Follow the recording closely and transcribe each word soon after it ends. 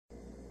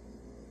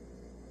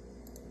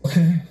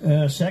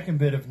Okay. Second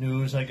bit of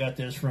news, I got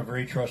this from a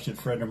very trusted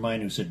friend of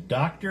mine who's a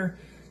doctor,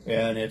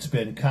 and it's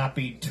been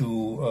copied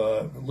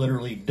to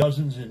literally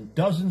dozens and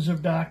dozens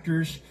of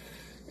doctors,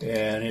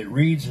 and it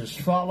reads as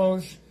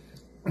follows.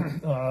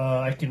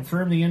 I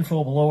confirm the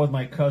info below with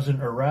my cousin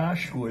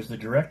Arash, who is the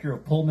director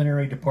of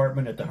pulmonary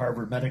department at the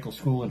Harvard Medical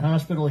School and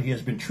Hospital. He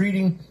has been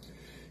treating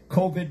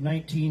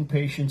COVID-19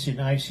 patients in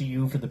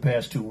ICU for the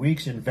past 2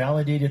 weeks and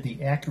validated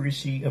the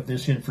accuracy of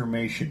this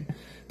information.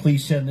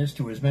 Please send this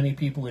to as many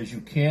people as you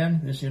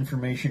can. This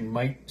information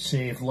might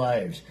save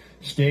lives.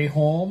 Stay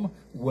home,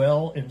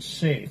 well, and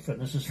safe.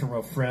 And this is from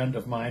a friend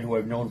of mine who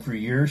I've known for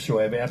years, so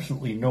I have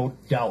absolutely no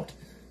doubt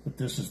that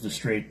this is the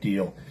straight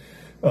deal.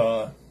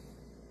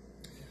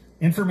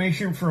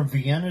 Information from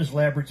Vienna's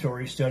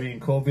laboratory studying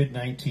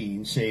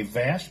COVID-19 say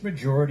vast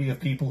majority of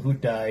people who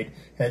died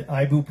had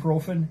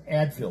ibuprofen,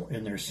 Advil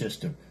in their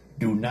system.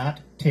 Do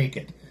not take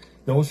it.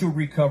 Those who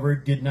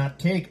recovered did not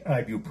take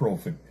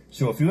ibuprofen.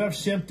 So if you have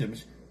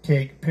symptoms,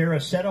 take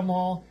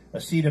paracetamol,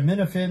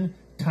 acetaminophen,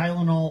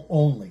 Tylenol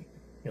only.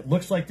 It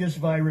looks like this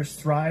virus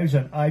thrives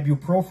on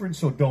ibuprofen,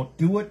 so don't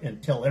do it,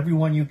 and tell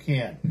everyone you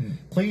can.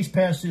 Please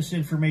pass this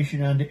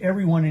information on to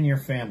everyone in your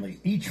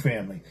family, each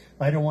family.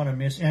 I don't want to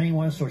miss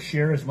anyone, so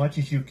share as much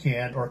as you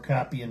can or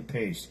copy and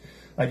paste.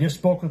 I just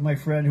spoke with my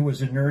friend who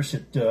was a nurse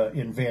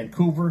in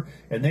Vancouver,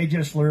 and they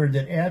just learned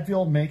that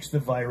Advil makes the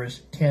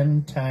virus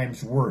 10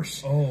 times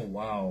worse. Oh,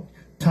 wow.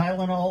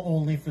 Tylenol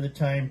only for the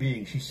time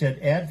being. She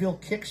said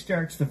Advil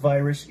kickstarts the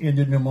virus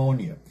into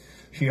pneumonia.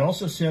 She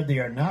also said they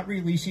are not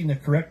releasing the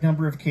correct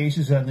number of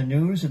cases on the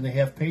news, and they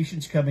have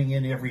patients coming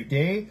in every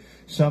day,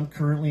 some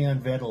currently on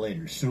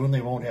ventilators. Soon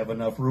they won't have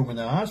enough room in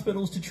the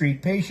hospitals to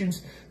treat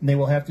patients, and they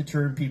will have to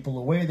turn people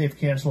away. They've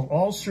canceled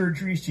all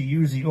surgeries to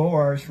use the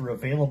ORs for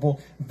available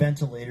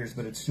ventilators,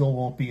 but it still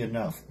won't be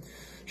enough.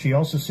 She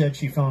also said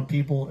she found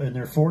people in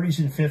their 40s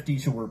and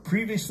 50s who were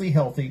previously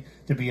healthy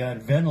to be on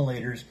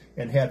ventilators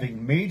and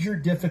having major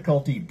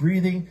difficulty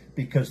breathing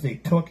because they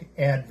took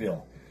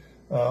Advil.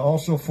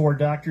 Also, 4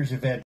 doctors have had